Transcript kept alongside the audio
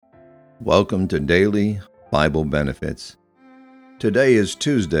Welcome to Daily Bible Benefits. Today is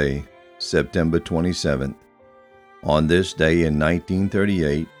Tuesday, September 27th. On this day in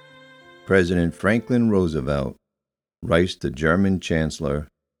 1938, President Franklin Roosevelt writes to German Chancellor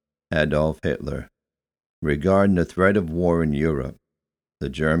Adolf Hitler regarding the threat of war in Europe. The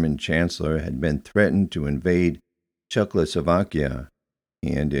German Chancellor had been threatened to invade Czechoslovakia,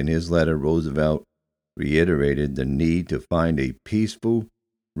 and in his letter, Roosevelt reiterated the need to find a peaceful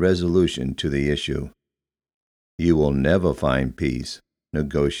resolution to the issue. You will never find peace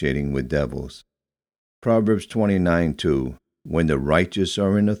negotiating with devils. Proverbs 29:2. When the righteous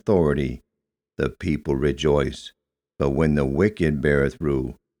are in authority, the people rejoice, but when the wicked beareth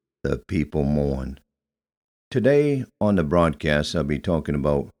rule, the people mourn. Today on the broadcast, I'll be talking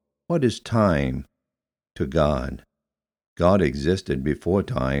about what is time to God. God existed before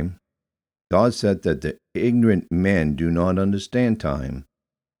time. God said that the ignorant men do not understand time.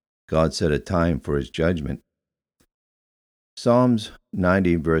 God set a time for his judgment. Psalms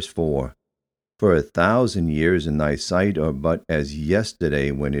 90 verse 4. For 1,000 years in thy sight are but as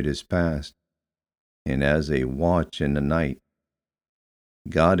yesterday when it is past, and as a watch in the night.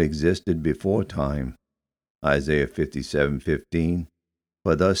 God existed before time. Isaiah 57:15.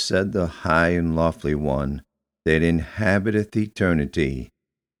 For thus said the high and lofty one, that inhabiteth eternity,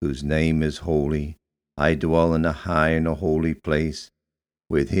 whose name is holy. I dwell in the high and the holy place,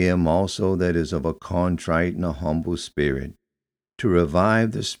 with him also that is of a contrite and a humble spirit, to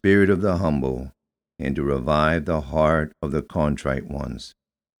revive the spirit of the humble, and to revive the heart of the contrite ones.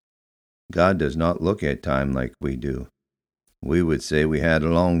 God does not look at time like we do. We would say we had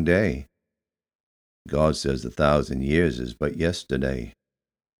a long day. God says 1,000 years is but yesterday.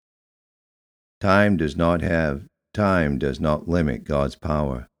 Time does not limit God's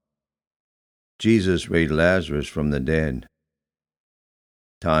power. Jesus raised Lazarus from the dead.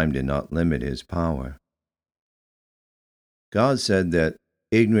 Time did not limit his power. God said that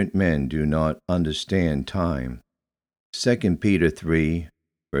ignorant men do not understand time. 2 Peter 3,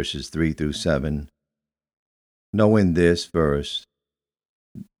 verses 3 through 7. Knowing this verse,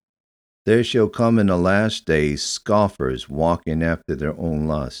 there shall come in the last days scoffers walking after their own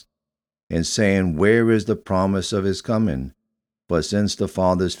lust, and saying, where is the promise of his coming? For since the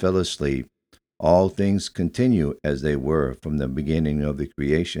fathers fell asleep, all things continue as they were from the beginning of the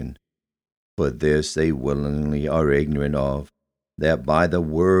creation. For this they willingly are ignorant of, that by the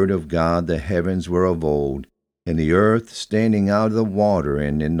word of God the heavens were of old, and the earth standing out of the water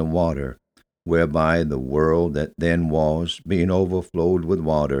and in the water, whereby the world that then was, being overflowed with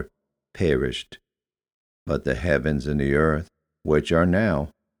water, perished. But the heavens and the earth, which are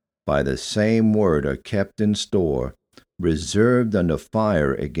now, by the same word are kept in store, reserved unto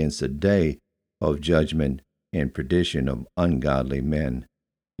fire against the day of judgment and perdition of ungodly men.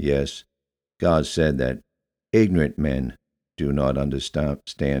 Yes, God said that ignorant men do not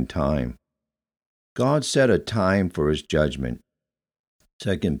understand time. God set a time for his judgment.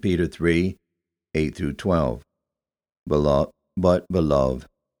 2 Peter 3, 8 through 12. Beloved,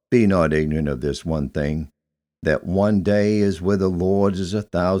 be not ignorant of this one thing, that one day is with the Lord as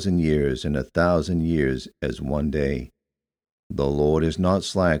 1,000 years, and 1,000 years as one day. The Lord is not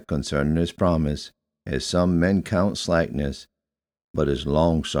slack concerning his promise, as some men count slackness, but is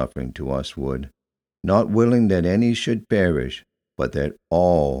longsuffering to usward, not willing that any should perish, but that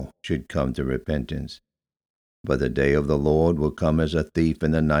all should come to repentance. But the day of the Lord will come as a thief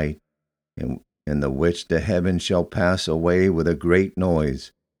in the night, in the which the heavens shall pass away with a great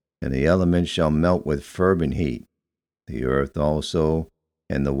noise, and the elements shall melt with fervent heat. The earth also,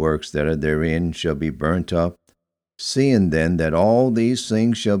 and the works that are therein, shall be burnt up. Seeing then that all these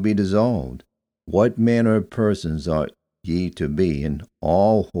things shall be dissolved, what manner of persons ought ye to be in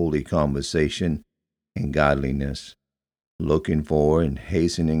all holy conversation and godliness, looking for and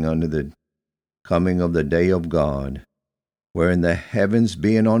hastening unto the coming of the day of God, wherein the heavens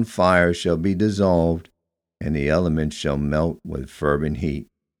being on fire shall be dissolved, and the elements shall melt with fervent heat.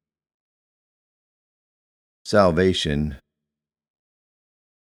 Salvation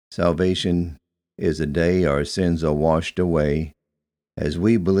is the day our sins are washed away, as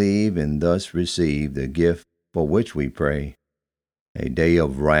we believe and thus receive the gift for which we pray. A day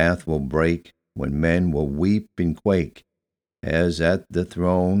of wrath will break, when men will weep and quake, as at the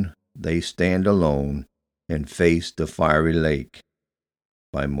throne they stand alone and face the fiery lake.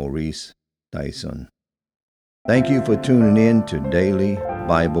 By Maurice Dyson. Thank you for tuning in to Daily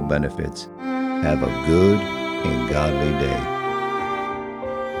Bible Benefits. Have a good and godly day.